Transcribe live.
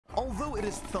Although it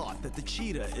is thought that the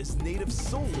cheetah is native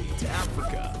solely to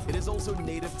Africa, it is also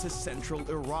native to central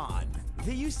Iran.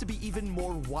 They used to be even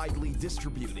more widely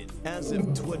distributed. As of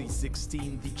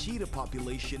 2016, the cheetah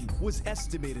population was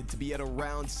estimated to be at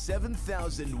around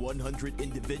 7,100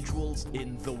 individuals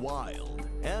in the wild.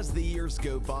 As the years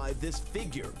go by, this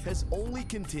figure has only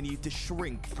continued to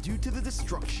shrink due to the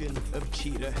destruction of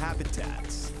cheetah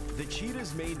habitats. The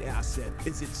cheetah's main asset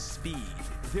is its speed.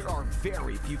 There are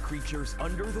very few creatures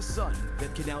under the sun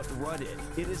that can outrun it.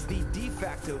 It is the de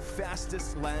facto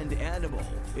fastest land animal.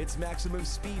 Its maximum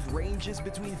speed ranges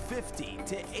between 50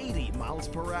 to 80 miles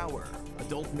per hour.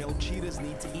 Adult male cheetahs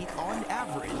need to eat, on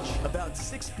average, about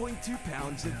 6.2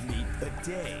 pounds of meat a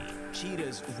day.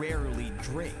 Cheetahs rarely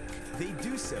drink. They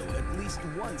do so at least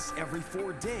once every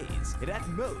 4 days, and at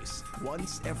most,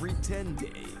 once every 10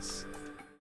 days.